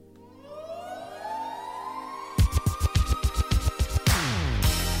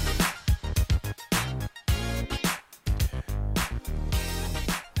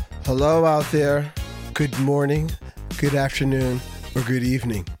Hello out there. Good morning, good afternoon, or good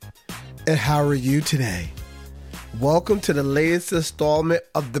evening. And how are you today? Welcome to the latest installment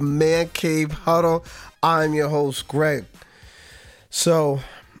of the Man Cave Huddle. I'm your host, Greg. So,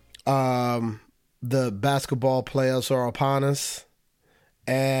 the basketball playoffs are upon us,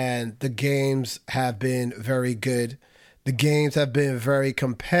 and the games have been very good. The games have been very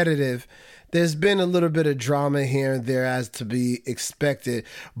competitive. There's been a little bit of drama here and there as to be expected,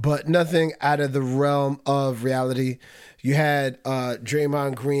 but nothing out of the realm of reality. You had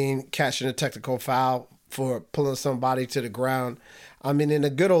Draymond Green catching a technical foul for pulling somebody to the ground. I mean, in the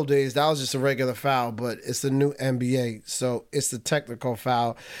good old days, that was just a regular foul, but it's the new NBA, so it's the technical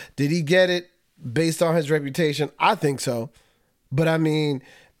foul. Did he get it based on his reputation? I think so, but I mean,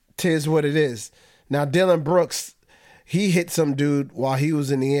 'tis what it is. Now, Dylan Brooks, he hit some dude while he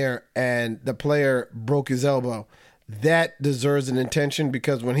was in the air, and the player broke his elbow. That deserves an intention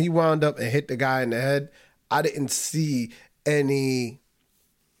because when he wound up and hit the guy in the head, I didn't see any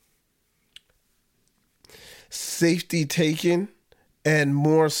safety taken, and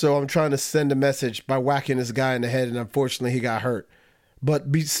more so I'm trying to send a message by whacking this guy in the head, and unfortunately he got hurt. But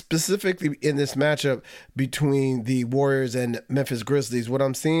specifically in this matchup between the Warriors and Memphis Grizzlies, what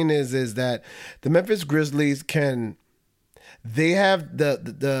I'm seeing is that the Memphis Grizzlies they have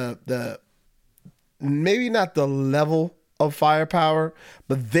the maybe not the level of firepower,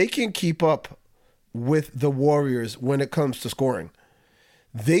 but they can keep up with the Warriors when it comes to scoring.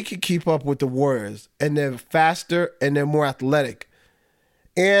 They can keep up with the Warriors, and they're faster and they're more athletic.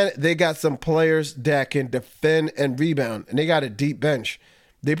 And they got some players that can defend and rebound, and they got a deep bench.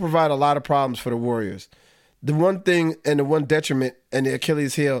 They provide a lot of problems for the Warriors. The one thing and the one detriment and the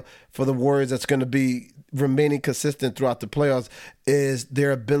Achilles heel for the Warriors that's going to be remaining consistent throughout the playoffs is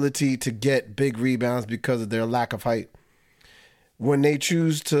their ability to get big rebounds because of their lack of height. When they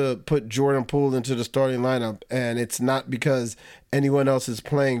choose to put Jordan Poole into the starting lineup, and it's not because anyone else is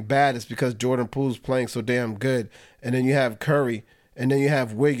playing bad, it's because Jordan Poole's playing so damn good. And then you have Curry, and then you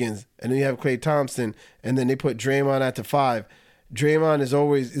have Wiggins, and then you have Klay Thompson, and then they put Draymond at the 5. Draymond is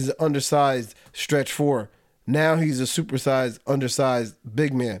an undersized stretch 4. Now he's a supersized, undersized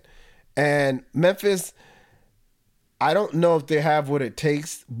big man. And Memphis, I don't know if they have what it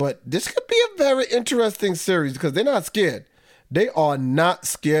takes, but this could be a very interesting series because they're not scared. They are not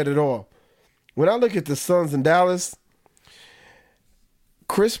scared at all. When I look at the Suns in Dallas,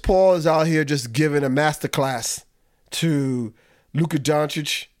 Chris Paul is out here just giving a masterclass to Luka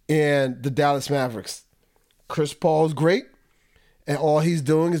Doncic and the Dallas Mavericks. Chris Paul is great, and all he's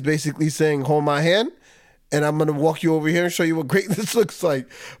doing is basically saying, hold my hand, and I'm going to walk you over here and show you what greatness looks like.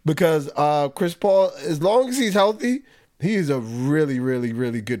 Because Chris Paul, as long as he's healthy, he is a really, really,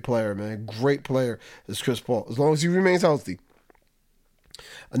 really good player, man. Great player is Chris Paul, as long as he remains healthy.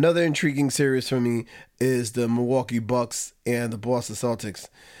 Another intriguing series for me is the Milwaukee Bucks and the Boston Celtics.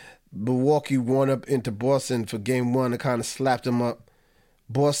 Milwaukee won up into Boston for game 1 and kind of slapped them up.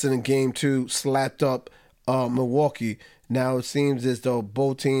 Boston in game 2 slapped up Milwaukee. Now it seems as though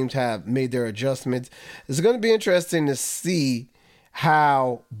both teams have made their adjustments. It's going to be interesting to see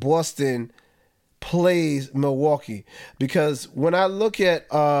how Boston plays Milwaukee, because when I look at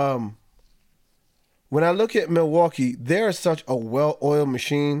Milwaukee, they're such a well-oiled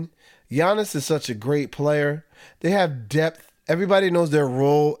machine. Giannis is such a great player. They have depth. Everybody knows their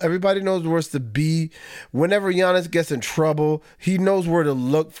role. Everybody knows where to be. Whenever Giannis gets in trouble, he knows where to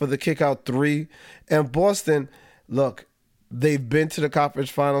look for the kick-out 3. And Boston, look, they've been to the conference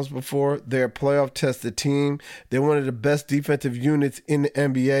finals before. They're a playoff-tested team. They're one of the best defensive units in the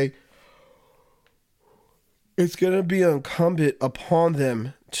NBA. It's going to be incumbent upon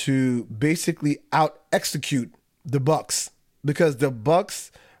them to basically out-execute the Bucks, because the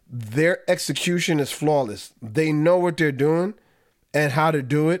Bucks, their execution is flawless. They know what they're doing and how to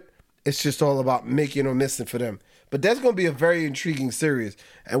do it. It's just all about making or missing for them. But that's going to be a very intriguing series.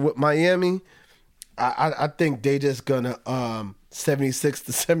 And with Miami, I think they just going to 76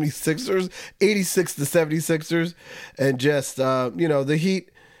 to 76ers, 86 to 76ers, and just, the Heat.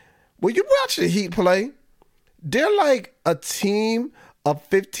 When you watch the Heat play, they're like a team of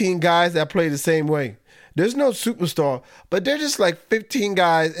 15 guys that play the same way. There's no superstar, but they're just like 15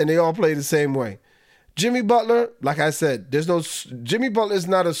 guys and they all play the same way. Jimmy Butler, like I said, Jimmy Butler is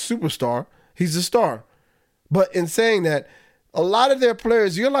not a superstar. He's a star. But in saying that, a lot of their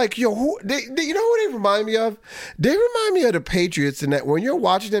players, you're like, yo, you know who they remind me of? They remind me of the Patriots, in that when you're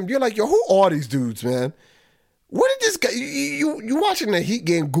watching them, you're like, yo, who are these dudes, man? Where did this guy, you watching the Heat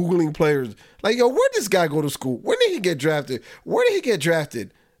game, Googling players, like, yo, where did this guy go to school? When did he get drafted? Where did he get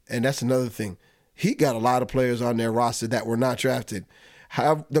drafted? And that's another thing. He got a lot of players on their roster that were not drafted.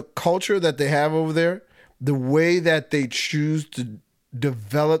 Have the culture that they have over there, the way that they choose to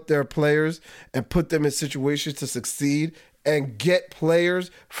develop their players and put them in situations to succeed and get players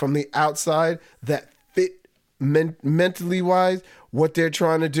from the outside that fit mentally wise what they're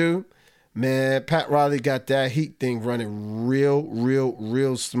trying to do. Man, Pat Riley got that Heat thing running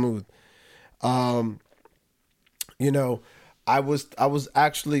real smooth. You know, I was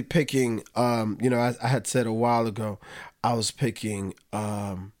actually picking, I had said a while ago, I was picking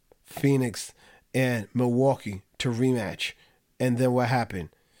Phoenix and Milwaukee to rematch. And then what happened?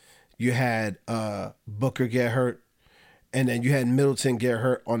 You had Booker get hurt, and then you had Middleton get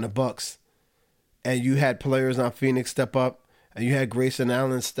hurt on the Bucks. And you had players on Phoenix step up, and you had Grayson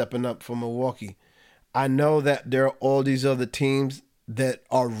Allen stepping up for Milwaukee. I know that there are all these other teams that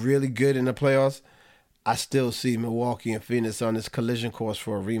are really good in the playoffs. I still see Milwaukee and Phoenix on this collision course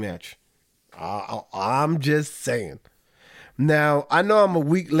for a rematch. I'm just saying. Now, I know I'm a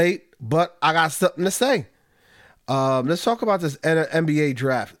week late, but I got something to say. Let's talk about this NFL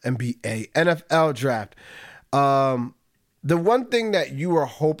draft. The one thing that you were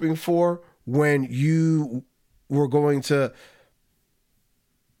hoping for when you were going to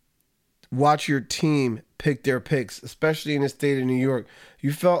watch your team pick their picks, especially in the state of New York,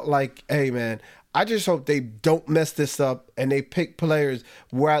 you felt like, hey, man, I just hope they don't mess this up and they pick players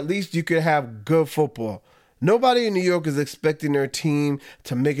where at least you could have good football. Nobody in New York is expecting their team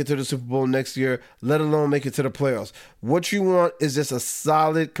to make it to the Super Bowl next year, let alone make it to the playoffs. What you want is just a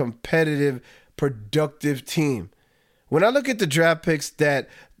solid, competitive, productive team. When I look at the draft picks that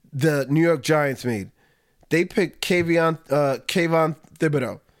the New York Giants made, they picked Kayvon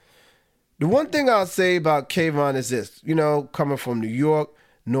Thibodeau. The one thing I'll say about Kayvon is this, coming from New York,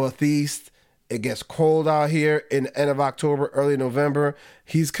 Northeast, it gets cold out here in the end of October, early November.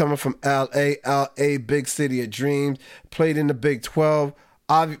 He's coming from L.A., big city of dreams, played in the Big 12.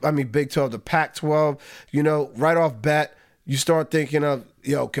 Big 12, the Pac-12. Right off bat, you start thinking of,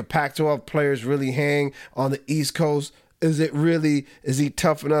 can Pac-12 players really hang on the East Coast? Is he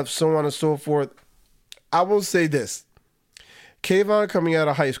tough enough, so on and so forth? I will say this. Kayvon coming out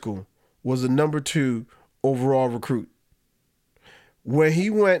of high school was the number 2 overall recruit. When he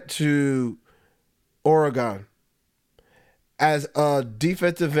went to Oregon as a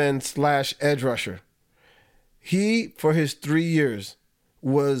defensive end / edge rusher, he, for his 3 years,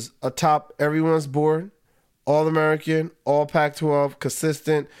 was atop everyone's board, All-American, All Pac-12,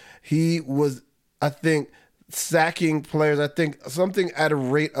 consistent. He was, I think, sacking players, something at a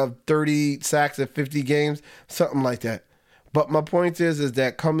rate of 30 sacks in 50 games, something like that. But my point is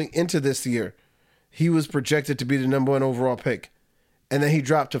that coming into this year, he was projected to be the number 1 overall pick. And then he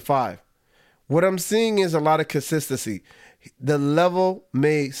dropped to 5. What I'm seeing is a lot of consistency. The level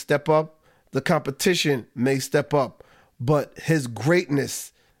may step up, the competition may step up, but his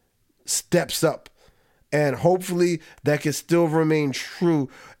greatness steps up. And hopefully that can still remain true.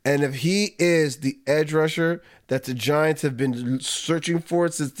 And if he is the edge rusher that the Giants have been searching for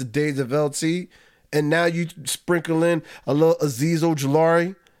since the days of LT, and now you sprinkle in a little Azeez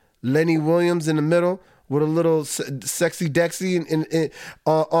Ojulari, Lenny Williams in the middle with a little sexy Dexy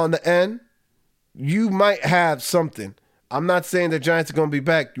on the end, you might have something. I'm not saying the Giants are going to be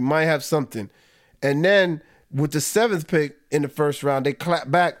back. You might have something. And then with the 7th pick in the first round, they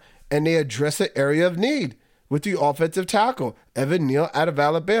clap back and they address an area of need with the offensive tackle, Evan Neal out of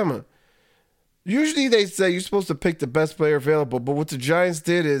Alabama. Usually they say you're supposed to pick the best player available, but what the Giants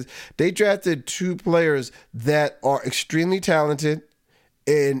did is they drafted 2 players that are extremely talented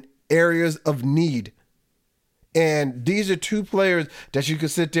in areas of need. And these are 2 players that you can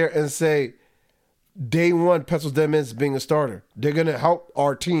sit there and say, day one pencils them in as being a starter. They're going to help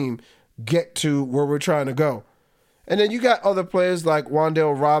our team get to where we're trying to go. And then you got other players like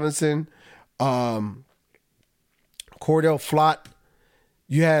Wan'Dale Robinson, Cordell Flott.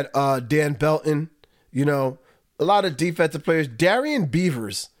 You had Dan Belton, a lot of defensive players. Darian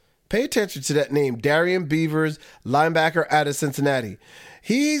Beavers. Pay attention to that name. Darian Beavers, linebacker out of Cincinnati.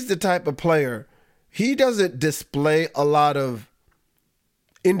 He's the type of player, he doesn't display a lot of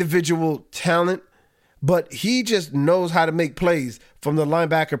individual talent, but he just knows how to make plays from the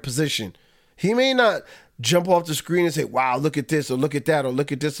linebacker position. He may not jump off the screen and say, wow, look at this, or look at that, or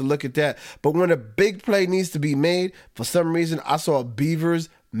look at this, or look at that. But when a big play needs to be made, for some reason, I saw Beavers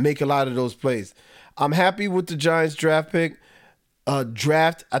make a lot of those plays. I'm happy with the Giants draft pick. I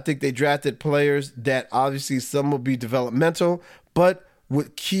think they drafted players that obviously some will be developmental, but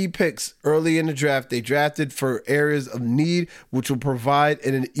with key picks early in the draft, they drafted for areas of need, which will provide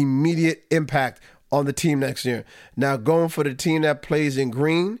an immediate impact on the team next year. Now, going for the team that plays in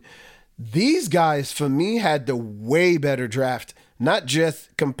green, these guys, for me, had the way better draft not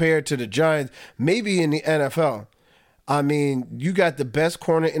just compared to the Giants, maybe in the NFL. I mean, you got the best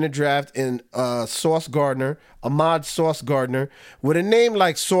corner in the draft in Sauce Gardner, Ahmad Sauce Gardner. With a name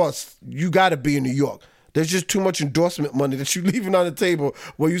like Sauce, you got to be in New York. There's just too much endorsement money that you're leaving on the table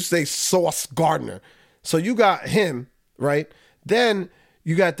where you say Sauce Gardner. So you got him, right? Then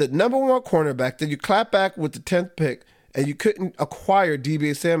you got the number one cornerback. Then you clap back with the 10th pick, and you couldn't acquire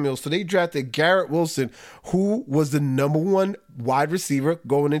D.B. Samuel. So they drafted Garrett Wilson, who was the number one wide receiver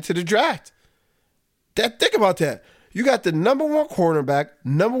going into the draft. Think about that. You got the number one cornerback,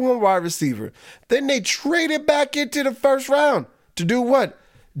 number one wide receiver. Then they traded back into the first round to do what?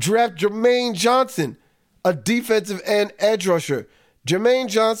 Draft Jermaine Johnson, a defensive end edge rusher. Jermaine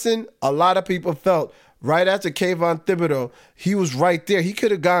Johnson, a lot of people felt right after Kayvon Thibodeau, he was right there. He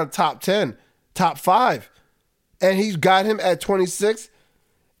could have gone top 10, top 5. And he's got him at 26.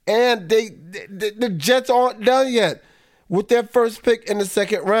 And the Jets aren't done yet. With their first pick in the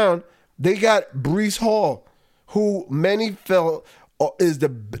second round, they got Breece Hall, who many felt is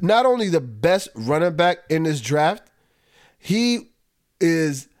not only the best running back in this draft, he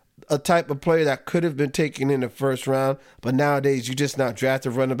is a type of player that could have been taken in the first round, but nowadays you just not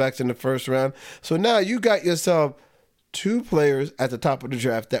drafted running backs in the first round. So now you got yourself two players at the top of the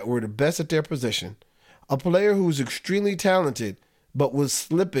draft that were the best at their position. A player who's extremely talented, but was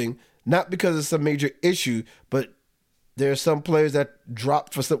slipping, not because of some major issue, but there are some players that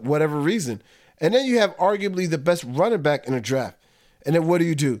dropped for whatever reason. And then you have arguably the best running back in the draft. And then what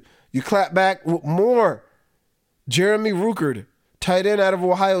do? You clap back with more. Jeremy Ruckert, tight end out of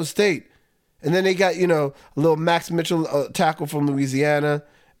Ohio State. And then they got, a little Max Mitchell tackle from Louisiana,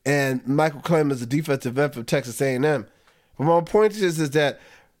 and Michael Clemens, a defensive end from Texas A&M. But my point is that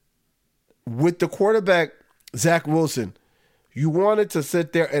with the quarterback, Zach Wilson, you wanted to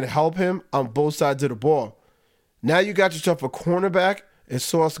sit there and help him on both sides of the ball. Now you got yourself a cornerback and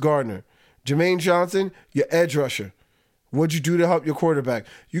Sauce Gardner. Jermaine Johnson, your edge rusher. What'd you do to help your quarterback?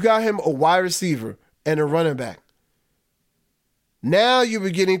 You got him a wide receiver and a running back. Now you're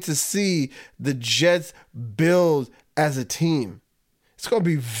beginning to see the Jets build as a team. It's going to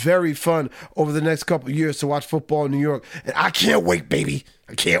be very fun over the next couple of years to watch football in New York. And I can't wait, baby.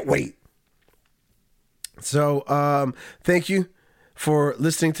 I can't wait. So thank you for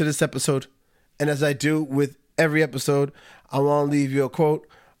listening to this episode. And as I do with every episode, I want to leave you a quote.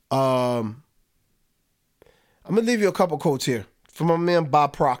 I'm going to leave you a couple quotes here from my man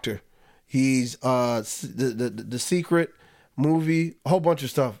Bob Proctor. He's the Secret movie, a whole bunch of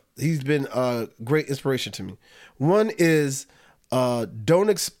stuff. He's been a great inspiration to me. One is, don't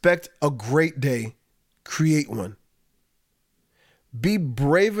expect a great day, create one. Be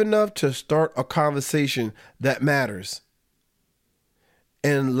brave enough to start a conversation that matters.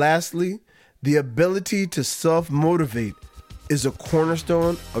 And lastly, the ability to self-motivate is a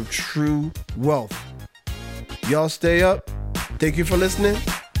cornerstone of true wealth. Y'all stay up. Thank you for listening.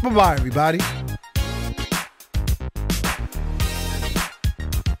 Bye-bye, everybody.